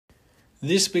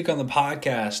This week on the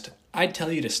podcast, I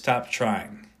tell you to stop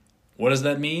trying. What does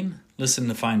that mean? Listen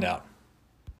to find out.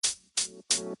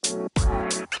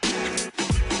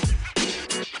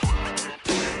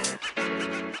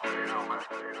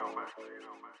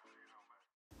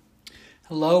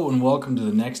 Hello and welcome to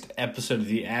the next episode of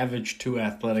the Average to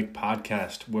Athletic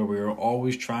podcast, where we are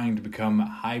always trying to become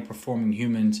high-performing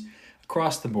humans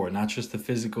across the board, not just the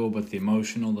physical, but the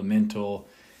emotional, the mental,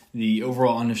 the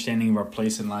overall understanding of our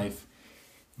place in life.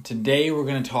 Today we're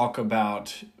going to talk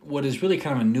about what is really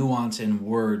kind of a nuance in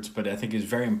words, but I think is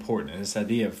very important, this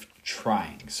idea of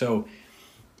trying. So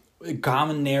a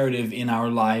common narrative in our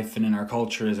life and in our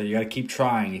culture is that you got to keep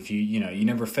trying. If you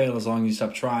never fail as long as you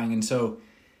stop trying. And so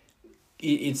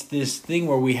it's this thing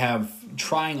where we have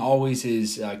trying always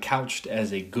is couched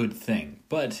as a good thing.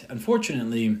 But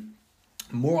unfortunately,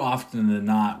 more often than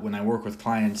not, when I work with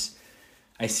clients,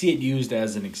 I see it used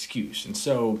as an excuse. And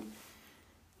so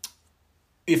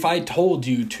if I told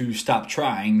you to stop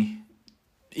trying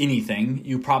anything,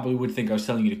 you probably would think I was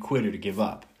telling you to quit or to give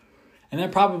up. And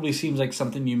that probably seems like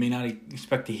something you may not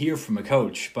expect to hear from a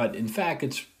coach, but in fact,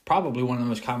 it's probably one of the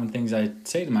most common things I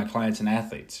say to my clients and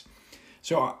athletes.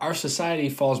 So our society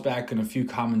falls back on a few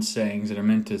common sayings that are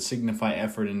meant to signify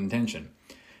effort and intention.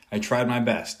 I tried my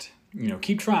best.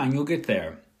 Keep trying, you'll get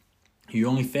there. You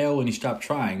only fail when you stop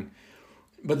trying.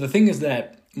 But the thing is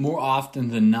that more often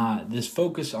than not, this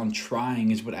focus on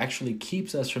trying is what actually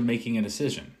keeps us from making a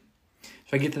decision.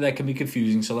 If I get to that, can be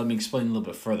confusing, so let me explain a little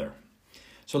bit further.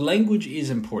 So language is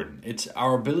important. It's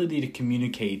our ability to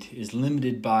communicate is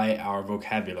limited by our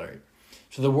vocabulary.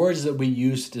 So the words that we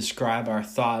use to describe our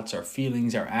thoughts, our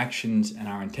feelings, our actions, and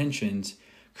our intentions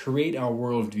create our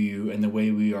worldview and the way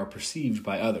we are perceived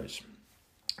by others.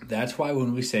 That's why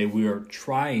when we say we are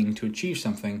trying to achieve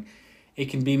something, it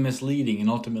can be misleading and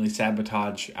ultimately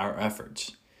sabotage our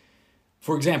efforts.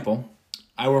 For example,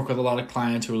 I work with a lot of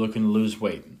clients who are looking to lose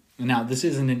weight. Now, this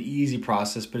isn't an easy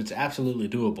process, but it's absolutely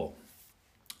doable.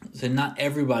 So not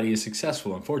everybody is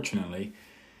successful, unfortunately.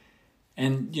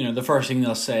 And, the first thing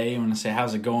they'll say when I say,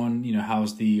 how's it going?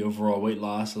 How's the overall weight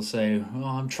loss? They'll say, well,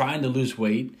 I'm trying to lose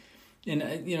weight. And,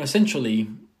 essentially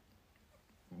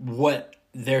what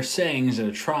they're saying is they're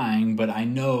trying, but I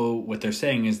know what they're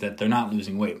saying is that they're not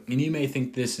losing weight. And you may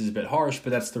think this is a bit harsh, but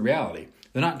that's the reality.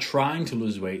 They're not trying to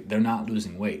lose weight. They're not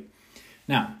losing weight.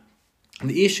 Now,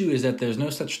 the issue is that there's no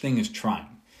such thing as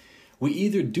trying. We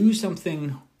either do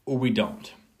something or we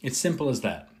don't. It's simple as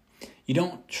that. You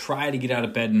don't try to get out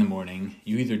of bed in the morning.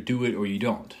 You either do it or you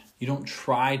don't. You don't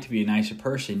try to be a nicer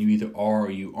person. You either are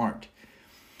or you aren't.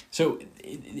 So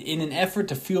in an effort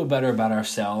to feel better about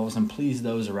ourselves and please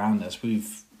those around us,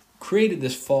 we've created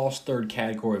this false third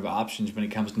category of options when it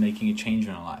comes to making a change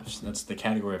in our lives. That's the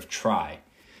category of try.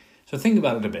 So think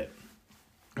about it a bit.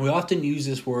 We often use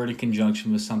this word in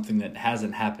conjunction with something that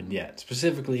hasn't happened yet,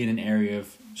 specifically in an area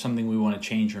of something we want to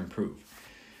change or improve.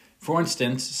 For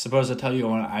instance, suppose I tell you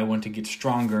I want to get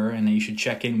stronger and that you should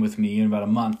check in with me in about a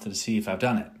month to see if I've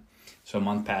done it. So a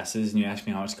month passes and you ask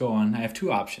me how it's going. I have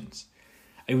two options.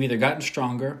 I've either gotten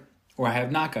stronger or I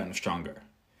have not gotten stronger.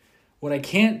 What I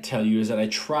can't tell you is that I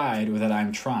tried or that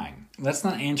I'm trying. That's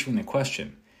not answering the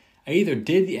question. I either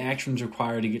did the actions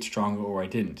required to get stronger or I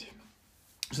didn't.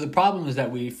 So the problem is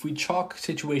that if we chalk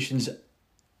situations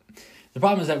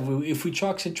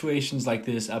like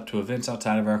this up to events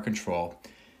outside of our control,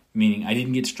 meaning I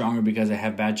didn't get stronger because I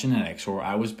have bad genetics, or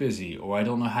I was busy, or I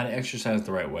don't know how to exercise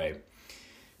the right way.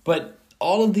 But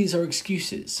all of these are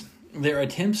excuses. They're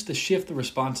attempts to shift the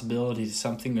responsibility to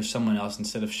something or someone else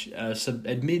instead of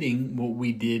admitting what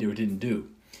we did or didn't do.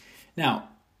 Now,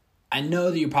 I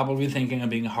know that you're probably thinking I'm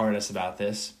being a hard ass about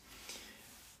this.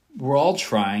 We're all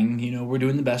trying, we're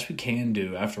doing the best we can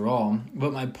do after all.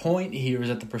 But my point here is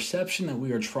that the perception that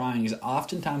we are trying is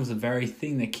oftentimes the very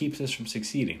thing that keeps us from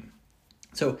succeeding.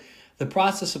 So the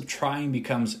process of trying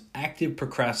becomes active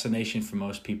procrastination for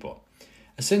most people.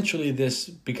 Essentially, this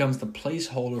becomes the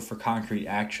placeholder for concrete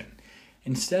action.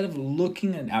 Instead of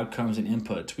looking at outcomes and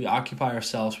inputs, we occupy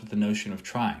ourselves with the notion of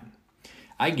trying.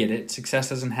 I get it. Success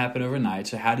doesn't happen overnight.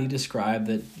 So how do you describe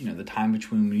that, the time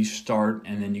between when you start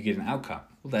and then you get an outcome?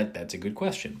 Well, that's a good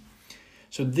question.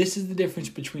 So this is the difference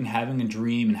between having a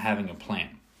dream and having a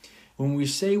plan. When we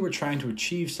say we're trying to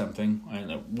achieve something,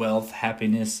 wealth,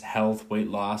 happiness, health, weight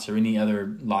loss, or any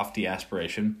other lofty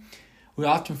aspiration, we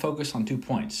often focus on 2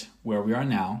 points, where we are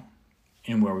now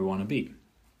and where we want to be.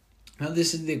 Now,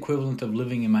 this is the equivalent of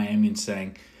living in Miami and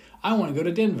saying, I want to go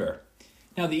to Denver.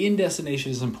 Now, the end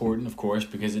destination is important, of course,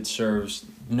 because it serves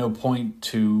no point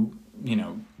to,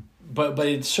 but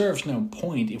it serves no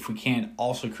point if we can't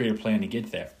also create a plan to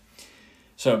get there.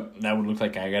 So that would look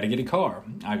like I got to get a car.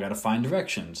 I got to find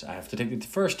directions. I have to take the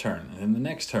first turn and then the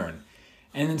next turn.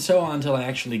 And then so on until I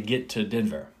actually get to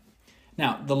Denver.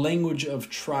 Now, the language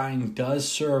of trying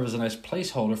does serve as a nice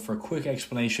placeholder for a quick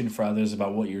explanation for others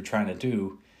about what you're trying to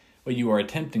do, what you are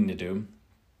attempting to do.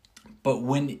 But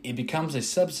when it becomes a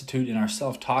substitute in our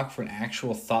self-talk for an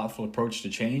actual thoughtful approach to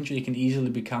change, it can easily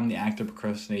become the act of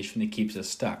procrastination that keeps us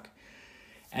stuck.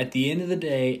 At the end of the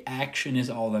day, action is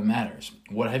all that matters.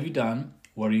 What have you done?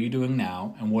 What are you doing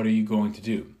now? And what are you going to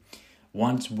do?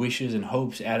 Once wishes and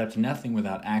hopes add up to nothing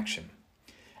without action.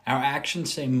 Our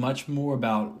actions say much more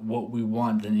about what we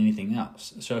want than anything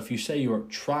else. So if you say you're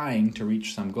trying to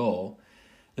reach some goal,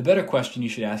 the better question you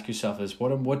should ask yourself is,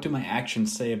 what do my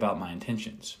actions say about my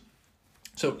intentions?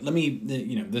 So let me,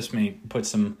 this may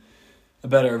put a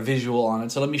better visual on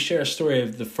it. So let me share a story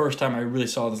of the first time I really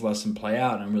saw this lesson play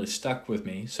out and really stuck with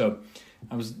me. So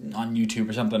I was on YouTube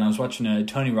or something. I was watching a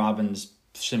Tony Robbins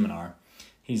seminar.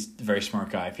 He's a very smart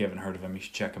guy. If you haven't heard of him, you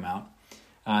should check him out.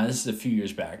 This is a few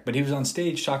years back. But he was on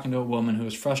stage talking to a woman who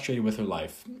was frustrated with her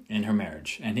life and her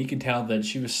marriage. And he could tell that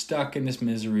she was stuck in this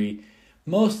misery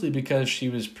mostly because she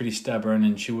was pretty stubborn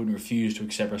and she wouldn't refuse to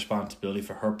accept responsibility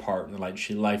for her part in the life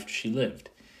she lived.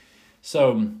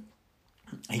 So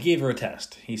he gave her a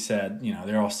test. He said,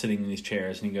 they're all sitting in these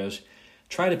chairs, and he goes,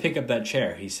 try to pick up that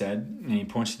chair, he said. And he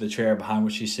points to the chair behind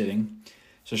which she's sitting.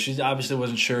 So she obviously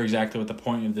wasn't sure exactly what the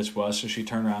point of this was, so she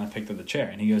turned around and picked up the chair.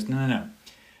 And he goes, no,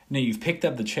 you've picked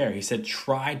up the chair. He said,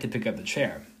 try to pick up the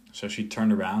chair. So she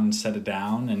turned around and set it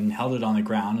down and held it on the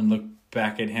ground and looked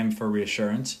back at him for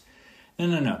reassurance.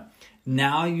 No.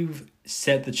 Now you've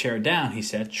set the chair down, he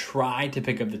said. Try to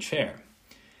pick up the chair.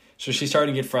 So she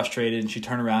started to get frustrated, and she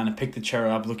turned around and picked the chair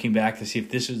up, looking back to see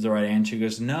if this was the right answer. He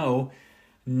goes, no,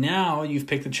 now you've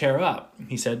picked the chair up.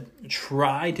 He said,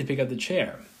 try to pick up the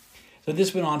chair. So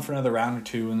this went on for another round or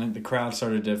two, and then the crowd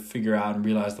started to figure out and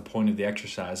realize the point of the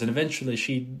exercise. And eventually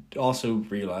she also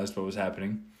realized what was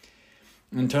happening.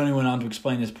 And Tony went on to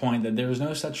explain his point that there is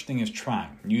no such thing as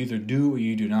trying. You either do or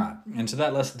you do not. And so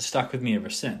that lesson stuck with me ever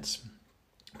since.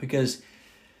 Because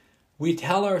we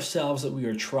tell ourselves that we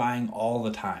are trying all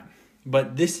the time.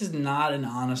 But this is not an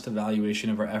honest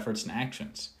evaluation of our efforts and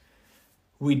actions.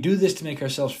 We do this to make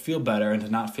ourselves feel better and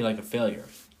to not feel like a failure.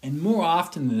 And more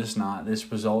often than not, this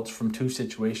results from two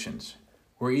situations.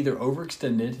 We're either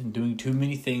overextended and doing too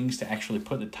many things to actually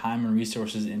put the time and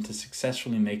resources into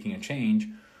successfully making a change,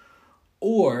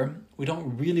 or we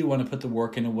don't really want to put the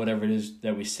work into whatever it is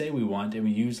that we say we want, and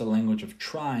we use the language of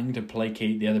trying to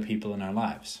placate the other people in our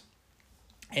lives.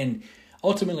 And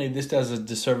ultimately, this does a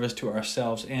disservice to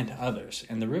ourselves and to others.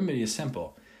 And the remedy is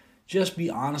simple. Just be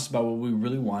honest about what we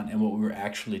really want and what we're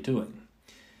actually doing.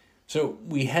 So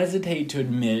we hesitate to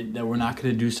admit that we're not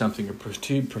going to do something or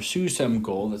pursue some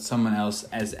goal that someone else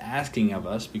is asking of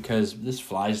us, because this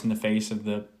flies in the face of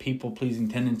the people-pleasing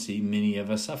tendency many of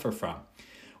us suffer from.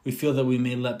 We feel that we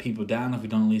may let people down if we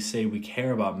don't at least say we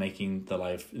care about making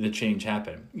the change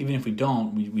happen. Even if we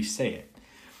don't, we say it.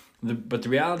 But the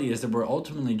reality is that we're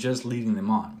ultimately just leading them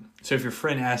on. So if your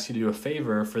friend asks you to do a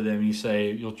favor for them and you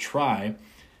say you'll try,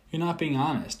 you're not being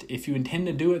honest. If you intend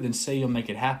to do it, then say you'll make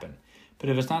it happen. But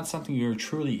if it's not something you're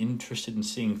truly interested in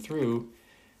seeing through,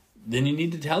 then you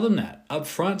need to tell them that up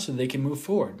front so they can move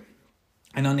forward.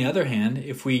 And on the other hand,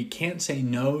 if we can't say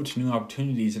no to new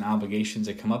opportunities and obligations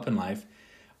that come up in life,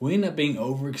 we end up being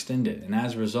overextended. And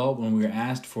as a result, when we are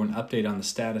asked for an update on the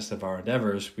status of our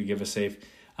endeavors, we give a safe,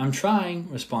 "I'm trying"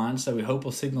 response that we hope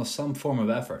will signal some form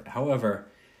of effort. However,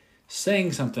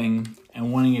 saying something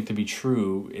and wanting it to be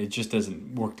true, it just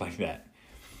doesn't work like that.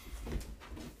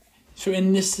 So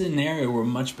in this scenario, we're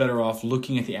much better off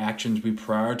looking at the actions we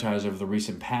prioritize over the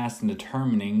recent past and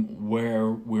determining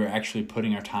where we're actually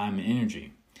putting our time and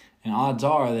energy. And odds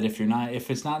are that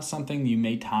if it's not something you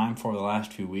made time for the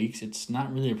last few weeks, it's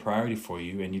not really a priority for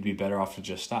you, and you'd be better off to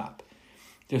just stop.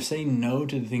 Just say no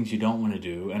to the things you don't want to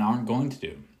do and aren't going to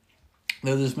do.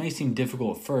 Though this may seem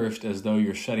difficult at first, as though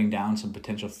you're shutting down some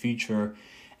potential future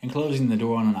and closing the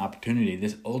door on an opportunity,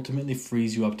 this ultimately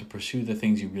frees you up to pursue the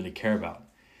things you really care about.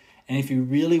 And if you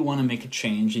really want to make a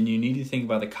change, then you need to think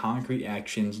about the concrete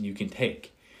actions you can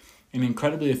take. An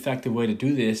incredibly effective way to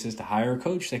do this is to hire a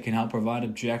coach that can help provide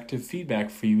objective feedback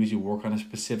for you as you work on a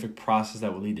specific process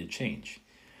that will lead to change.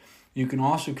 You can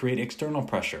also create external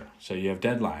pressure. So you have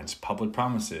deadlines, public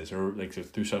promises, or like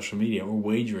through social media, or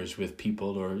wagers with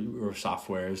people or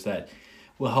softwares that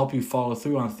will help you follow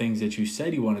through on things that you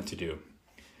said you wanted to do.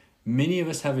 Many of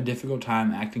us have a difficult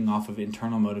time acting off of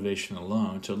internal motivation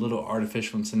alone, so little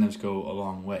artificial incentives go a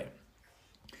long way.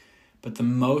 But the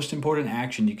most important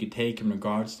action you could take in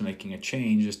regards to making a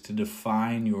change is to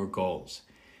define your goals.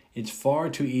 It's far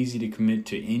too easy to commit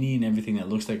to any and everything that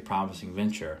looks like a promising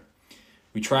venture.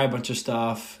 We try a bunch of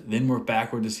stuff, then work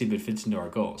backward to see if it fits into our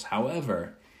goals.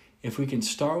 However, if we can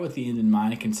start with the end in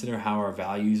mind and consider how our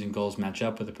values and goals match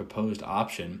up with the proposed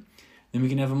option, then we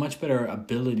can have a much better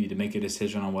ability to make a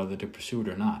decision on whether to pursue it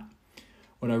or not.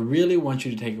 What I really want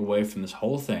you to take away from this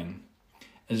whole thing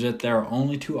is that there are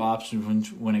only two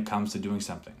options when it comes to doing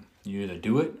something. You either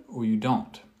do it or you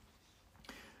don't.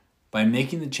 By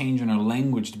making the change in our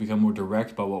language to become more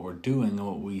direct about what we're doing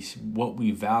and what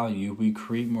we value, we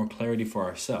create more clarity for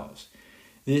ourselves.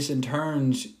 This in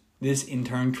turn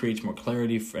creates more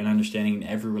clarity and understanding in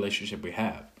every relationship we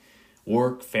have.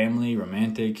 Work, family,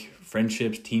 romantic,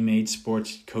 friendships, teammates,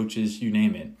 sports, coaches, you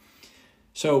name it.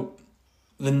 So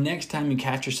the next time you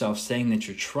catch yourself saying that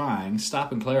you're trying,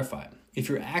 stop and clarify. If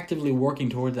you're actively working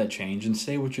toward that change, then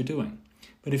say what you're doing.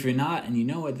 But if you're not and you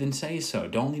know it, then say so.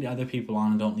 Don't lead other people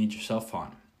on and don't lead yourself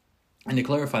on. And to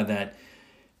clarify that,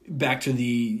 back to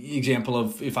the example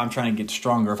of if I'm trying to get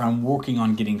stronger, if I'm working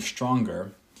on getting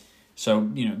stronger. So,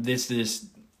 this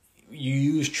you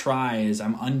use try as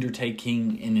I'm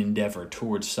undertaking an endeavor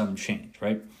towards some change,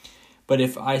 right? But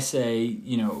if I say,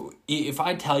 if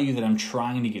I tell you that I'm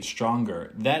trying to get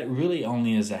stronger, that really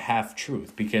only is a half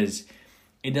truth because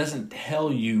it doesn't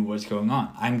tell you what's going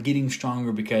on. I'm getting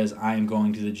stronger because I'm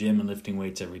going to the gym and lifting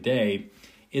weights every day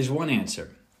is one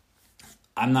answer.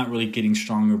 I'm not really getting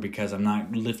stronger because I'm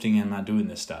not lifting and I'm not doing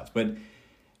this stuff. But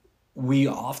we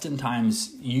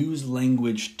oftentimes use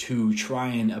language to try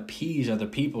and appease other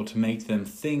people to make them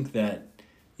think that,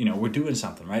 we're doing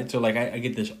something, right? So like I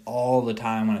get this all the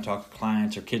time when I talk to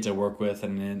clients or kids I work with,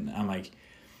 and then I'm like,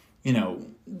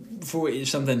 for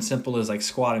something simple as like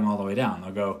squatting all the way down,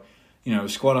 they'll go,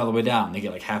 squat all the way down. They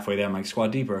get like halfway there. I'm like,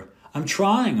 squat deeper. I'm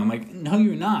trying. I'm like, no,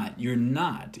 you're not. You're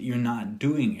not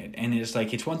doing it. And it's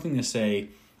like, it's one thing to say,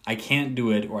 I can't do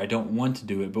it or I don't want to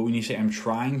do it. But when you say I'm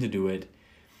trying to do it,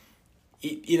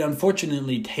 it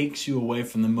unfortunately takes you away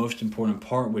from the most important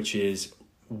part, which is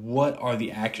what are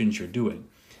the actions you're doing?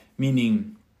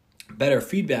 Meaning, better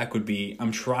feedback would be,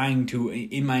 I'm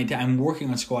working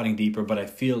on squatting deeper, but I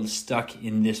feel stuck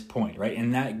in this point, right?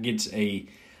 And that gets a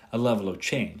level of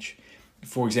change.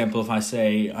 For example, if I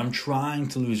say, I'm trying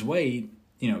to lose weight,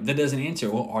 that doesn't answer,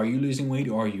 well, are you losing weight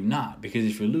or are you not? Because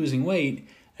if you're losing weight,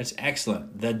 that's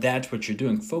excellent. That's what you're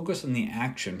doing. Focus on the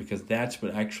action because that's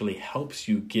what actually helps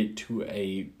you get to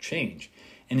a change.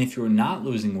 And if you're not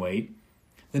losing weight,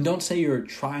 then don't say you're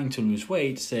trying to lose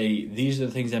weight. Say, these are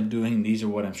the things I'm doing, these are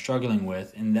what I'm struggling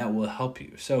with, and that will help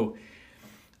you. So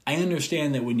I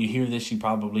understand that when you hear this, you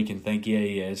probably can think, yeah,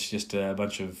 it's just a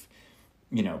bunch of,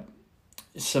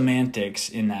 semantics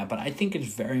in that. But I think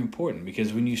it's very important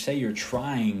because when you say you're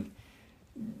trying,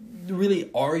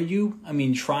 really, are you? I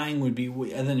mean, trying would be,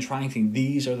 and then trying to think,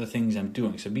 these are the things I'm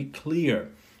doing. So be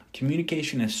clear.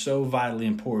 Communication is so vitally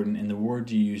important and the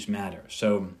words you use matter.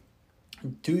 So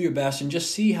do your best and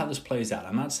just see how this plays out.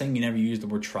 I'm not saying you never use the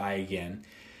word try again,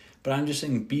 but I'm just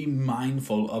saying be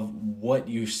mindful of what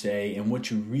you say and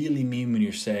what you really mean when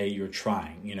you say you're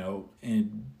trying,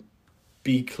 and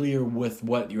be clear with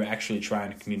what you're actually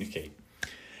trying to communicate.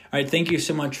 All right, thank you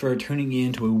so much for tuning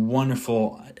in to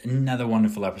another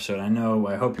wonderful episode.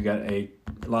 I hope you got a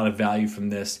lot of value from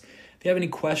this. If you have any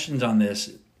questions on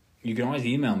this, you can always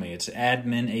email me. It's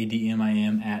admin,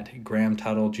 ADMIM, at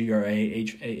GrahamTuttle,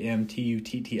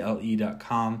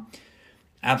 GrahamTuttle.com.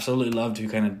 Absolutely love to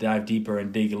kind of dive deeper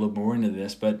and dig a little more into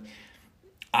this, but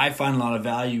I find a lot of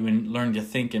value in learning to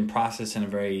think and process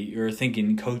think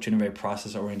and coach in a very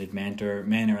process-oriented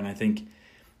manner, and I think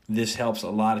this helps a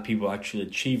lot of people actually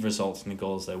achieve results and the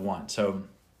goals they want. So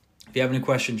if you have any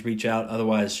questions, reach out.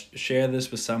 Otherwise, share this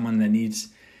with someone that needs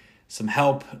some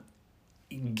help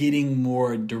getting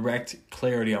more direct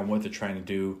clarity on what they're trying to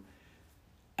do.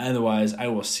 Otherwise, I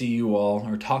will see you all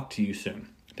or talk to you soon.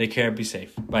 Take care. Be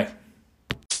safe. Bye.